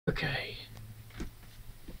Okay.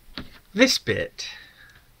 This bit.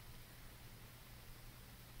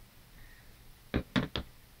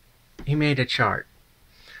 He made a chart.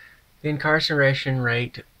 The incarceration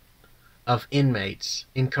rate of inmates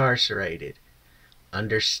incarcerated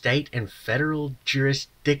under state and federal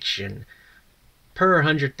jurisdiction per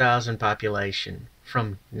 100,000 population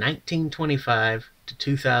from 1925 to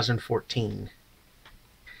 2014.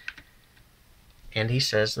 And he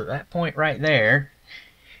says that that point right there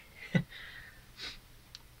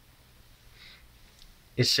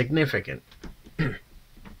is significant.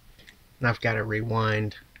 I've got to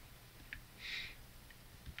rewind.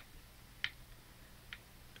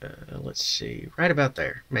 Let's see, right about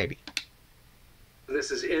there, maybe.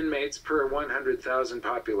 This is inmates per 100,000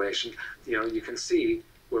 population. You can see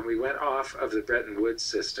when we went off of the Bretton Woods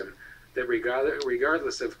system that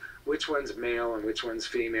regardless of which one's male and which one's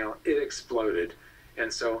female, it exploded.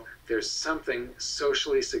 And so there's something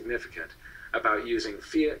socially significant about using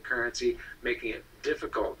fiat currency, making it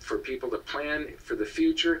difficult for people to plan for the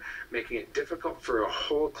future, making it difficult for a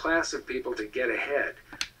whole class of people to get ahead.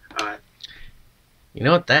 You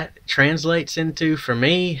know what that translates into for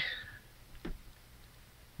me,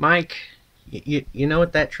 Mike? You know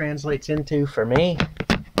what that translates into for me?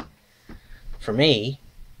 For me,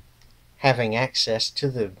 having access to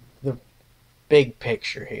the big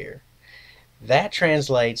picture here, that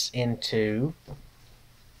translates into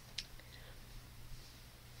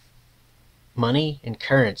money and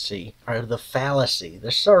currency are the fallacy,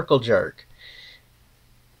 the circle jerk.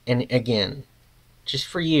 And again, just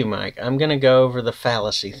for you, Mike, I'm going to go over the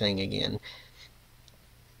fallacy thing again.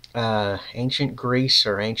 Ancient Greece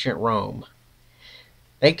or ancient Rome,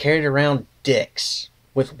 they carried around dicks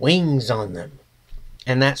with wings on them.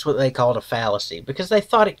 And that's what they called a fallacy, because they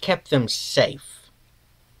thought it kept them safe.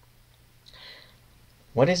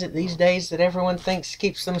 What is it these days that everyone thinks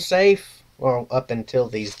keeps them safe? Well, up until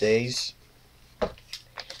these days.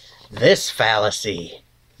 This fallacy.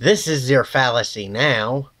 This is your fallacy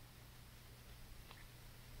now.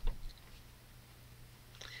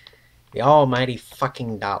 The almighty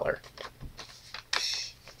fucking dollar.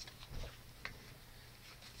 It's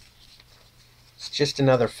just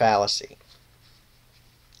another fallacy.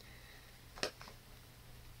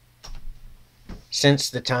 Since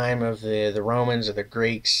the time of the Romans or the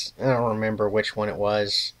Greeks, I don't remember which one it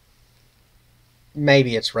was.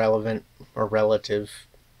 Maybe it's relevant or relative.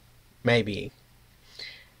 Maybe.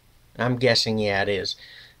 I'm guessing, yeah, it is.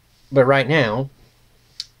 But right now,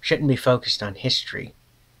 shouldn't be focused on history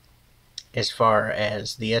as far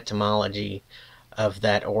as the etymology of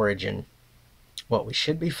that origin. What we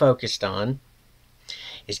should be focused on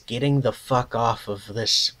is getting the fuck off of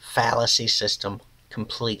this fallacy system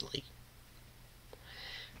completely.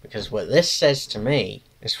 Because what this says to me,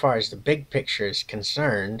 as far as the big picture is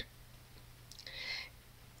concerned,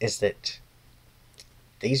 is that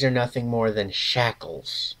these are nothing more than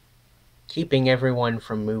shackles, keeping everyone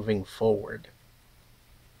from moving forward,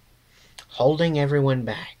 holding everyone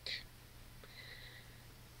back.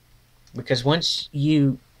 Because once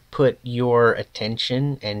you put your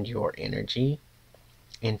attention and your energy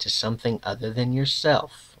into something other than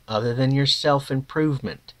yourself, other than your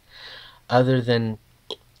self-improvement, other than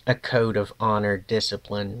a code of honor,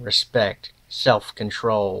 discipline, respect,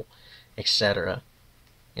 self-control, etc.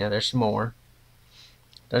 There's more.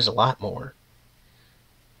 There's a lot more.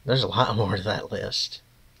 There's a lot more to that list.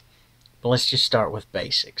 But let's just start with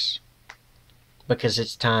basics. Because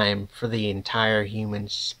it's time for the entire human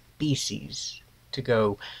species to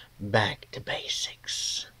go back to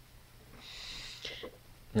basics.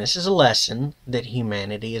 And this is a lesson that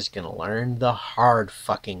humanity is going to learn the hard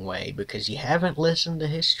fucking way, because you haven't listened to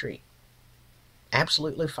history.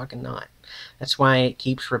 Absolutely fucking not. That's why it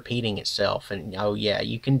keeps repeating itself. And oh yeah,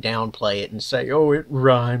 you can downplay it and say, oh, it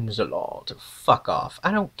rhymes a lot. Fuck off.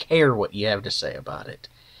 I don't care what you have to say about it.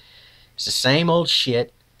 It's the same old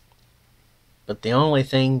shit, but the only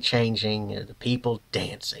thing changing is the people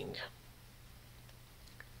dancing.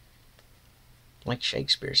 Like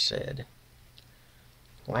Shakespeare said,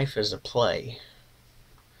 life is a play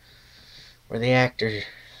where the actor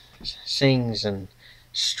sings and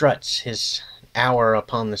struts his hour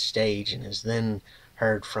upon the stage and is then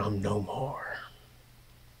heard from no more.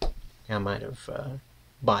 I might have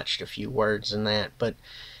botched a few words in that, but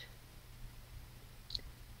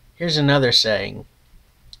here's another saying.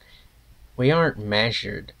 We aren't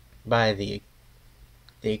measured by the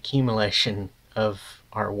accumulation of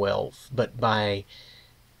our wealth, but by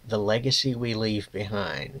the legacy we leave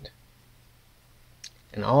behind.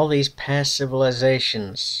 And all these past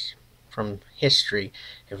civilizations from history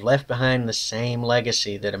have left behind the same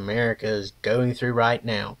legacy that America is going through right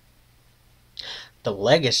now. The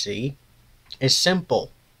legacy is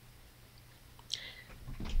simple.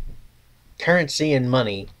 Currency and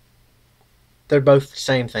money, they're both the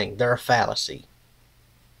same thing. They're a fallacy.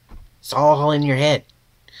 It's all in your head.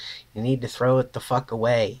 You need to throw it the fuck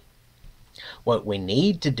away. What we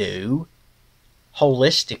need to do,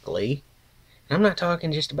 holistically, and I'm not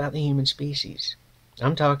talking just about the human species.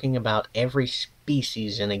 I'm talking about every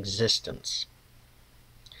species in existence.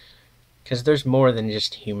 Because there's more than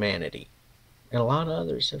just humanity. And a lot of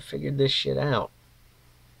others have figured this shit out.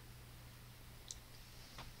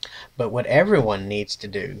 But what everyone needs to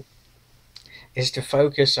do is to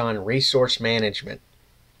focus on resource management.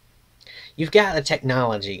 You've got the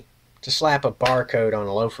technology to slap a barcode on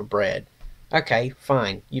a loaf of bread. Okay,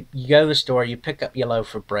 fine. You go to the store, you pick up your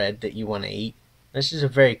loaf of bread that you want to eat. This is a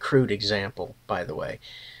very crude example, by the way.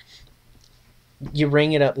 You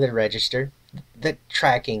ring it up to the register, that's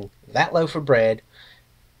tracking that loaf of bread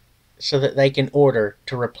so that they can order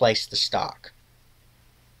to replace the stock.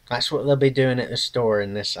 That's what they'll be doing at the store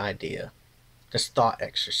in this idea, this thought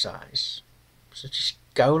exercise. So just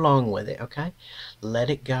go along with it, okay? Let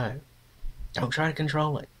it go. Don't try to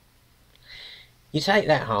control it. You take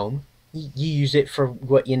that home, you use it for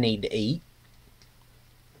what you need to eat,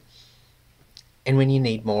 and when you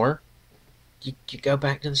need more, you go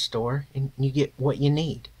back to the store and you get what you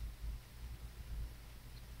need.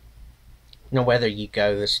 Whether you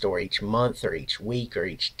go to the store each month or each week or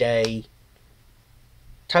each day,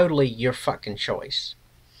 totally your fucking choice.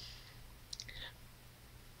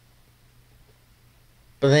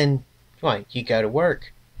 But then, you go to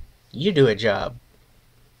work. You do a job.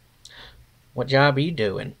 What job are you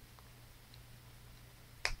doing?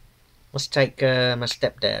 Let's take my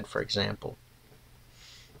stepdad, for example.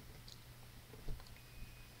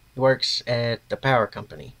 He works at the power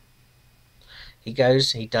company. He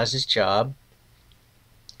goes, he does his job.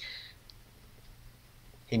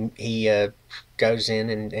 He goes in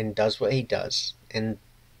and does what he does. And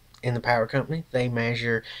in the power company, they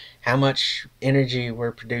measure how much energy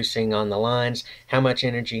we're producing on the lines, how much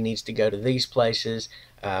energy needs to go to these places,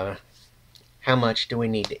 how much do we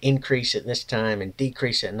need to increase at this time and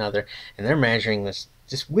decrease at another. And they're measuring this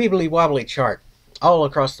wibbly wobbly chart all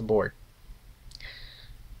across the board.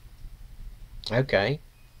 Okay,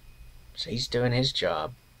 so he's doing his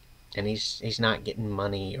job, and he's not getting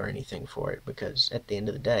money or anything for it, because at the end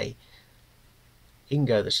of the day, he can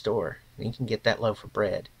go to the store and he can get that loaf of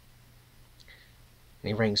bread, and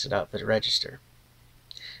he rings it up at the register,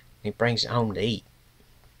 and he brings it home to eat.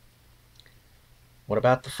 What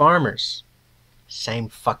about the farmers? Same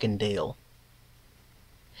fucking deal.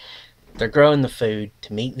 They're growing the food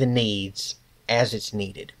to meet the needs as it's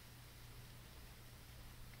needed.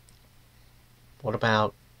 What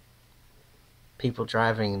about people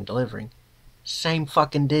driving and delivering? Same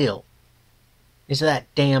fucking deal. It's that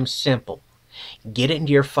damn simple. Get it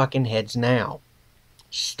into your fucking heads now.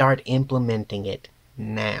 Start implementing it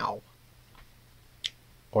now.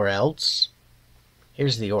 Or else,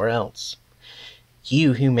 here's the or else.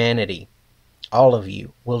 You, humanity, all of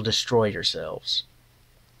you, will destroy yourselves.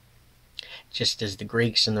 Just as the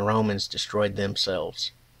Greeks and the Romans destroyed themselves.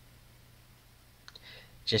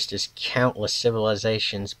 Just as countless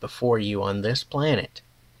civilizations before you on this planet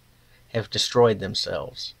have destroyed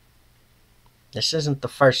themselves. This isn't the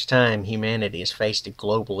first time humanity has faced a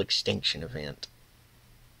global extinction event.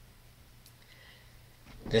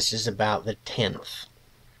 This is about the 10th.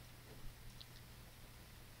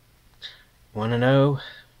 Want to know?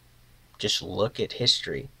 Just look at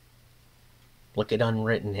history. Look at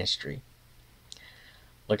unwritten history.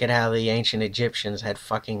 Look at how the ancient Egyptians had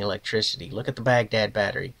fucking electricity. Look at the Baghdad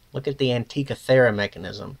battery. Look at the Antikythera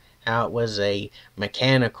mechanism. How it was a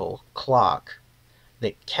mechanical clock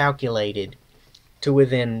that calculated to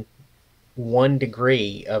within 1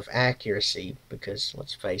 degree of accuracy. Because,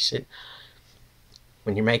 let's face it,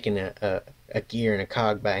 when you're making a gear and a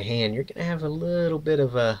cog by hand, you're going to have a little bit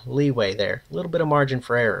of a leeway there. A little bit of margin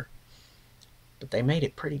for error. But they made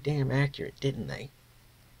it pretty damn accurate, didn't they?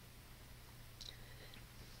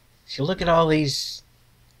 So look at all these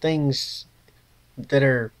things that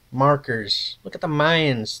are markers. Look at the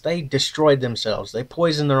Mayans. They destroyed themselves. They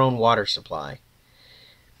poisoned their own water supply.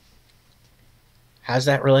 How's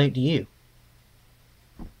that relate to you?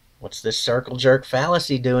 What's this circle jerk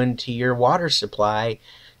fallacy doing to your water supply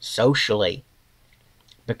socially?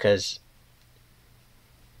 Because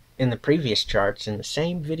in the previous charts, in the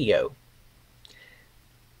same video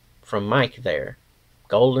from Mike there,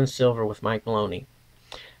 Gold and Silver with Mike Maloney,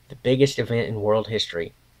 the biggest event in world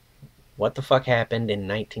history, what the fuck happened in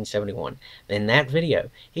 1971. In that video,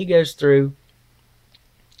 he goes through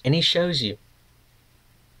and he shows you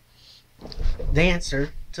the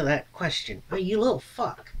answer to that question. Oh, you little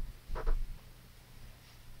fuck.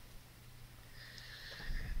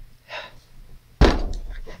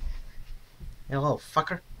 You little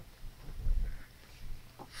fucker.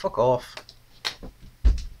 Fuck off.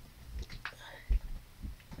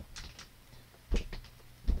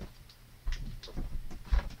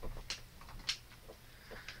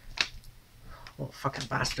 Little fucking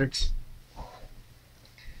bastards.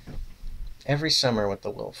 Every summer with the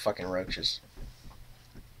little fucking roaches.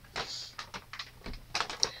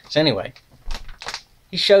 So anyway,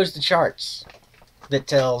 he shows the charts that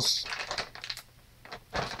tells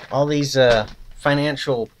all these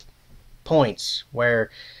financial points where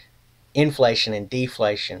inflation and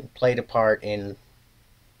deflation played a part in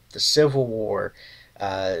the Civil War,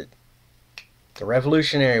 the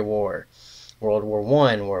Revolutionary War, World War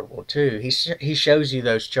I, World War II. He shows you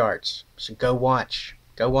those charts. So go watch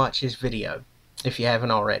his video if you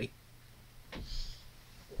haven't already.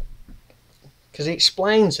 Because he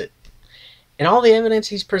explains it. And all the evidence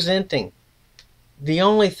he's presenting, the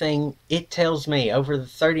only thing it tells me over the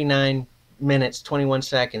 39 minutes, 21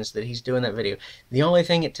 seconds that he's doing that video, the only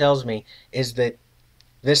thing it tells me is that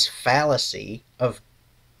this fallacy of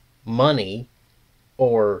money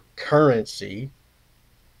or currency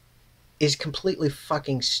is completely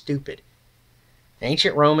fucking stupid. The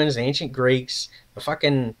ancient Romans, the ancient Greeks, the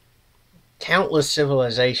fucking countless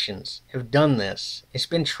civilizations have done this. It's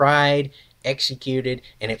been tried, executed,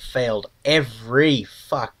 and it failed every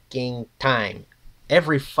fucking time.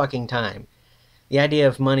 Every fucking time. The idea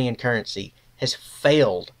of money and currency has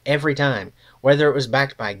failed every time. Whether it was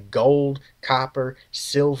backed by gold, copper,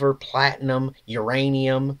 silver, platinum,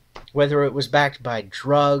 uranium, whether it was backed by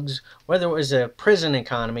drugs, whether it was a prison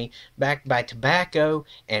economy backed by tobacco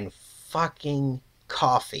and fucking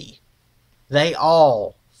coffee. They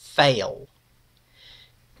all fail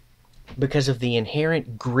because of the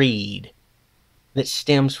inherent greed that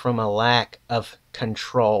stems from a lack of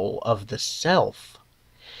control of the self,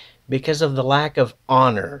 because of the lack of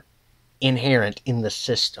honor inherent in the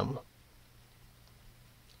system,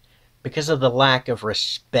 because of the lack of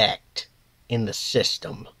respect in the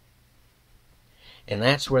system. And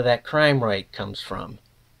that's where that crime rate comes from.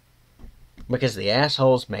 Because the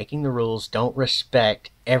assholes making the rules don't respect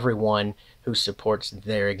everyone who supports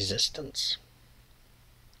their existence.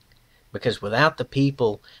 Because without the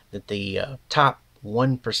people that the top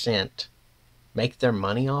 1% make their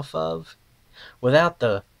money off of, without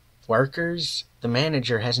the workers, the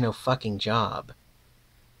manager has no fucking job.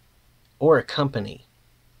 Or a company.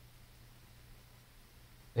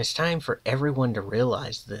 It's time for everyone to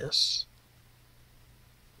realize this.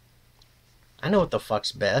 I know what the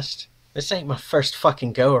fuck's best. This ain't my first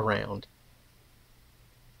fucking go around.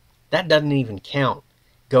 That doesn't even count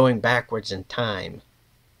going backwards in time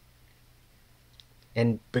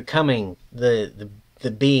and becoming the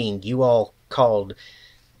being you all called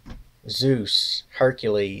Zeus,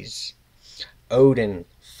 Hercules, Odin,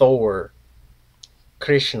 Thor,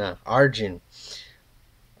 Krishna, Arjun,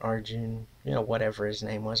 whatever his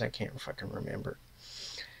name was, I can't fucking remember.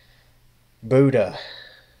 Buddha.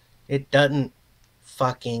 It doesn't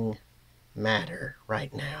fucking matter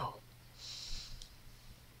right now.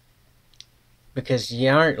 Because you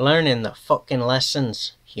aren't learning the fucking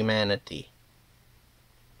lessons, humanity.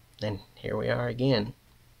 And here we are again.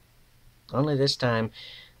 Only this time,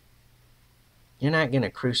 you're not going to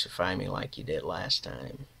crucify me like you did last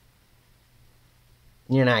time.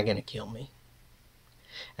 You're not going to kill me.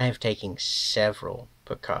 I have taken several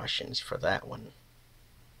precautions for that one.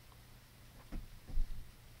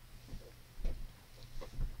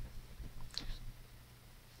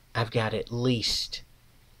 I've got at least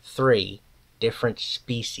 3 different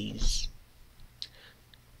species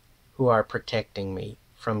who are protecting me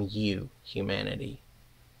from you, humanity.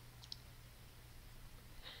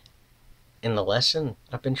 And the lesson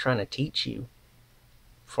I've been trying to teach you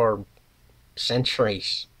for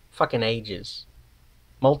centuries, fucking ages,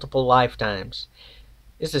 multiple lifetimes,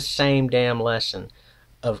 is the same damn lesson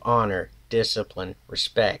of honor, discipline,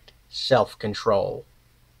 respect, self-control.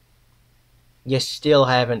 You still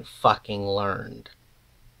haven't fucking learned.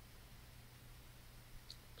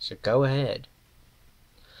 So go ahead.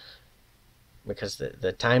 Because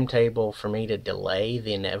the timetable for me to delay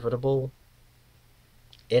the inevitable,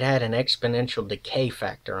 it had an exponential decay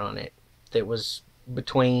factor on it that was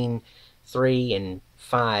between 3 and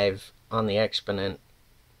 5 on the exponent.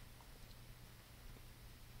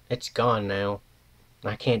 It's gone now.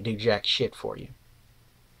 I can't do jack shit for you.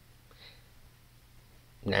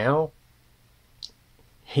 Now,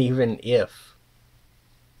 even if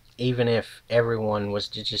everyone was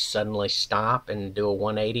to just suddenly stop and do a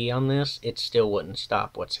 180 on this, it still wouldn't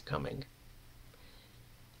stop what's coming.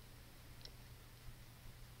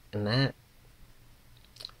 And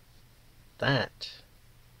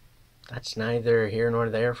that's neither here nor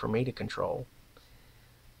there for me to control,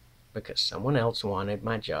 because someone else wanted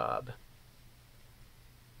my job.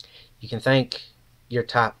 You can thank your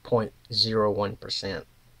top 0.01%.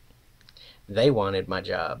 They wanted my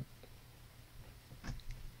job.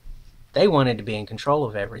 They wanted to be in control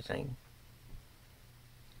of everything.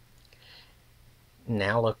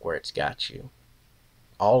 Now look where it's got you.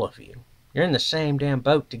 All of you. You're in the same damn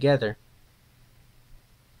boat together.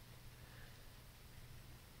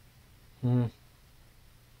 I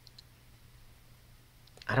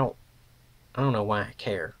don't know why I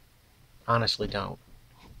care. Honestly don't.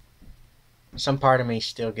 Some part of me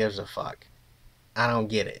still gives a fuck. I don't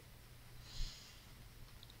get it.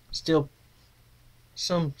 Still,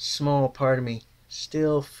 some small part of me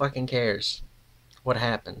still fucking cares what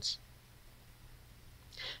happens.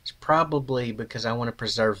 It's probably because I want to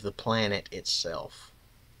preserve the planet itself.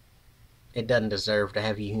 It doesn't deserve to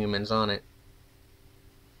have you humans on it.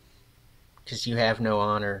 Because you have no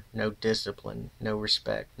honor, no discipline, no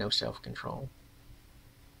respect, no self-control.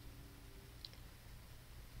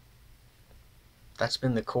 That's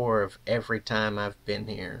been the core of every time I've been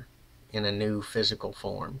here in a new physical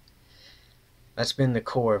form. That's been the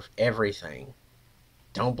core of everything.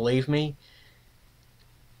 Don't believe me?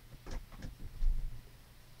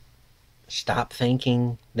 Stop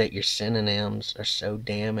thinking that your synonyms are so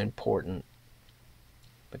damn important,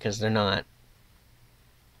 because they're not.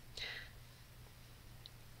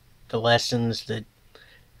 The lessons that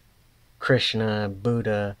Krishna,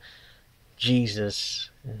 Buddha, Jesus,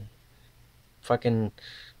 fucking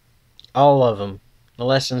all of them, the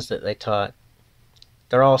lessons that they taught,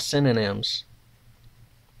 they're all synonyms.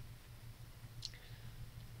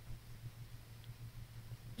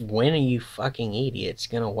 When are you fucking idiots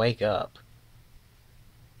gonna wake up?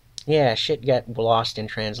 Yeah, shit got lost in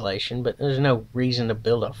translation, but there's no reason to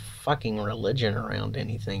build a fucking religion around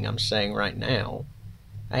anything I'm saying right now.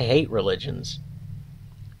 I hate religions.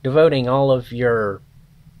 Devoting all of your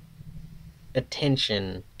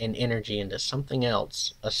attention and energy into something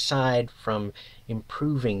else aside from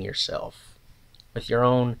improving yourself with your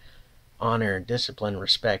own honor, discipline,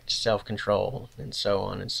 respect, self-control, and so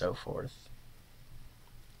on and so forth.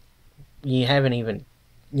 You haven't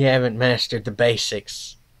mastered the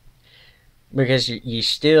basics, because you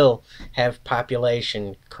still have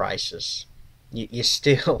population crisis. You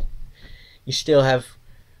still have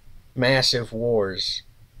massive wars,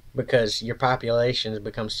 because your population has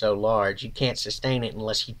become so large you can't sustain it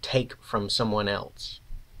unless you take from someone else.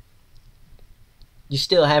 You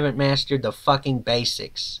still haven't mastered the fucking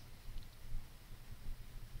basics.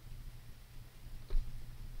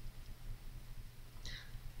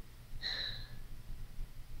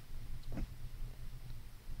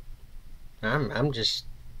 I'm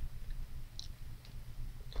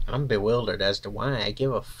bewildered as to why I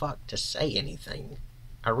give a fuck to say anything.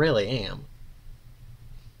 I really am.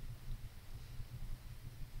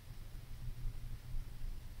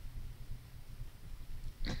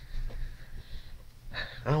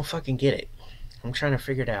 I don't fucking get it. I'm trying to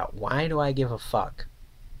figure it out. Why do I give a fuck?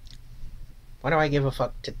 Why do I give a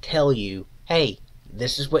fuck to tell you, hey,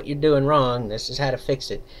 this is what you're doing wrong, this is how to fix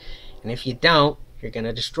it, and if you don't, you're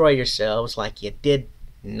gonna destroy yourselves like you did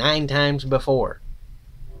 9 times before.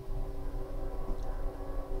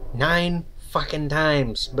 9 fucking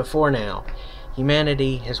times before now.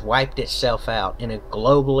 Humanity has wiped itself out in a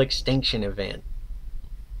global extinction event.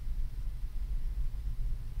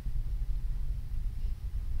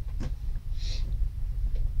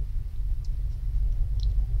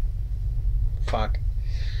 Fuck.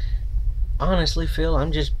 Honestly, Phil,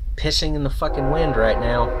 I'm just pissing in the fucking wind right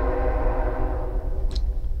now.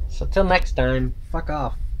 So till next time, fuck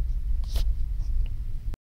off.